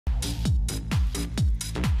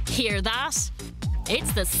Hear that?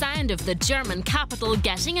 It's the sound of the German capital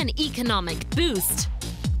getting an economic boost.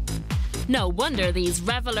 No wonder these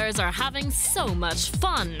revelers are having so much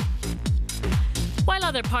fun. While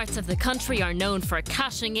other parts of the country are known for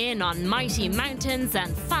cashing in on mighty mountains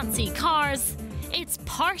and fancy cars, it's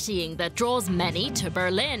partying that draws many to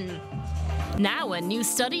Berlin. Now a new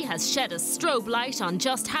study has shed a strobe light on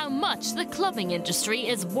just how much the clubbing industry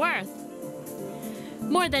is worth.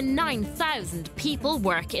 More than 9,000 people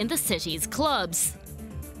work in the city's clubs.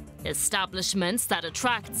 Establishments that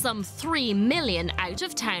attract some 3 million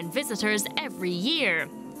out-of-town visitors every year.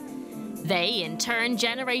 They, in turn,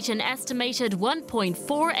 generate an estimated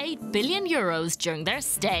 1.48 billion euros during their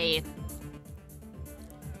stay.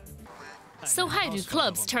 So how do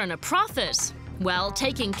clubs turn a profit? Well,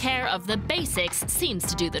 taking care of the basics seems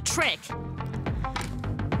to do the trick.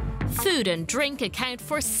 Food and drink account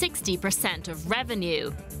for 60% of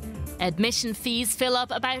revenue. Admission fees fill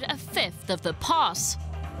up about a fifth of the pot.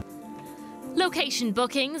 Location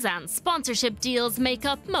bookings and sponsorship deals make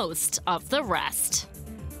up most of the rest.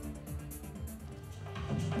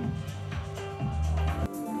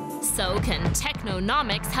 So can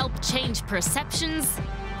Technonomics help change perceptions?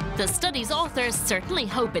 The study's authors certainly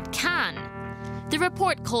hope it can. The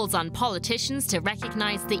report calls on politicians to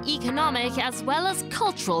recognize the economic as well as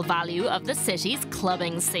cultural value of the city's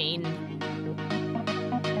clubbing scene.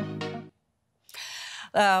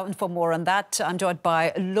 For more on that, I'm joined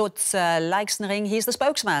by Lutz Leixenring. He's the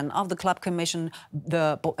spokesman of the Club Commission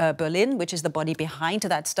Berlin, which is the body behind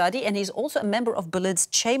that study. And he's also a member of Berlin's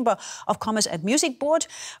Chamber of Commerce and Music Board,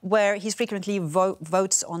 where he frequently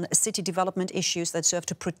votes on city development issues that serve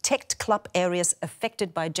to protect club areas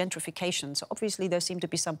affected by gentrification. So obviously there seem to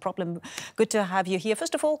be some problem. Good to have you here.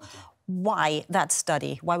 First of all, why that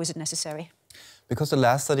study? Why was it necessary? Because the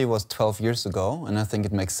last study was 12 years ago, and I think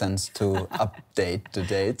it makes sense to update the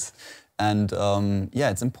dates. And yeah,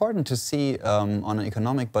 it's important to see on an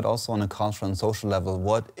economic, but also on a cultural and social level,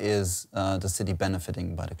 what is the city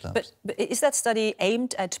benefiting by the clubs. But is that study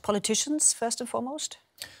aimed at politicians, first and foremost?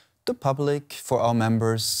 The public, for our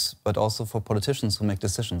members, but also for politicians who make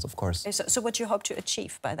decisions, of course. So what do you hope to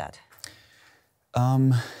achieve by that?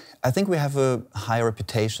 I think we have a high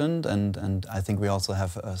reputation, and I think we also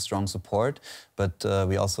have strong support, but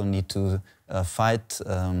we also need to fight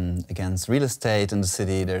against real estate in the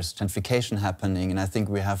city. There's gentrification happening, and I think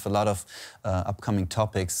we have a lot of upcoming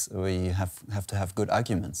topics where you have to have good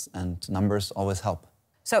arguments, and numbers always help.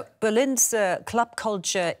 So Berlin's club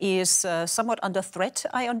culture is somewhat under threat,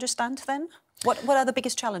 I understand, then? What are the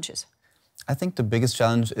biggest challenges? I think the biggest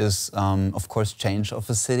challenge is, of course, change of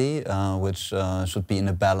the city, which should be in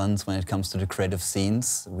a balance when it comes to the creative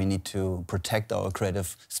scenes. We need to protect our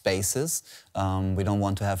creative spaces. We don't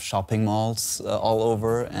want to have shopping malls all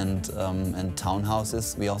over and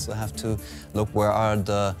townhouses. We also have to look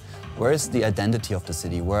where is the identity of the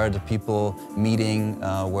city? Where are the people meeting?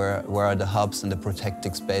 Where are the hubs and the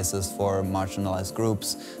protected spaces for marginalized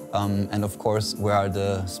groups? And of course, where are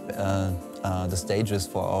the stages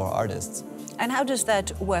for our artists? And how does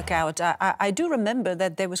that work out? I do remember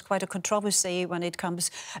that there was quite a controversy when it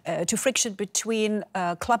comes to friction between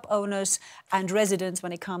club owners and residents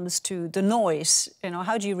when it comes to the noise. You know,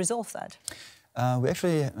 how do you resolve that? We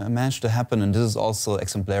actually managed to happen, and this is also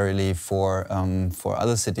exemplarily for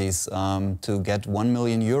other cities, to get 1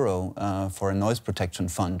 million euro for a noise protection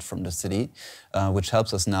fund from the city, which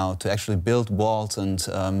helps us now to actually build walls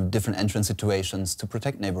and different entrance situations to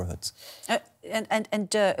protect neighborhoods.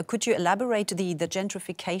 Could you elaborate the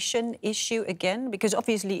gentrification issue again? Because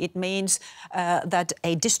obviously it means that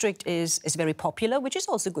a district is very popular, which is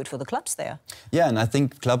also good for the clubs there. Yeah, and I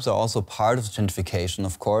think clubs are also part of gentrification,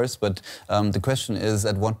 of course, but the question is,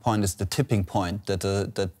 at what point is the tipping point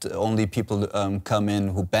that only people come in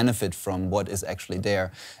who benefit from what is actually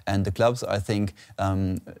there? And the clubs, I think,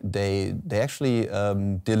 they actually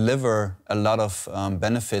deliver a lot of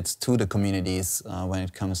benefits to the communities when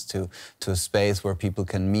it comes to space where people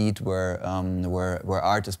can meet, where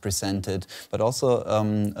art is presented, but also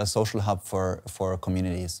a social hub for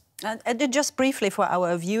communities. And just briefly for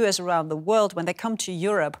our viewers around the world, when they come to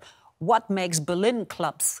Europe, what makes Berlin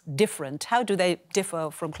clubs different? How do they differ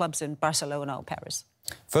from clubs in Barcelona or Paris?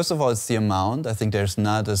 First of all, it's the amount. I think there's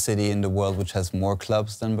not a city in the world which has more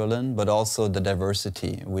clubs than Berlin, but also the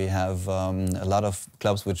diversity. We have a lot of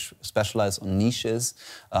clubs which specialize on niches,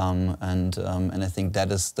 and I think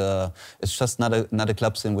that is it's just not a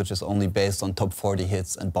club scene which is only based on top 40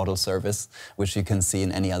 hits and bottle service, which you can see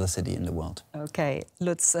in any other city in the world. Okay,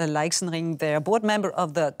 Lutz Leixenring, the board member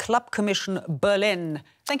of the Club Commission Berlin.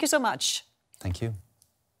 Thank you so much. Thank you.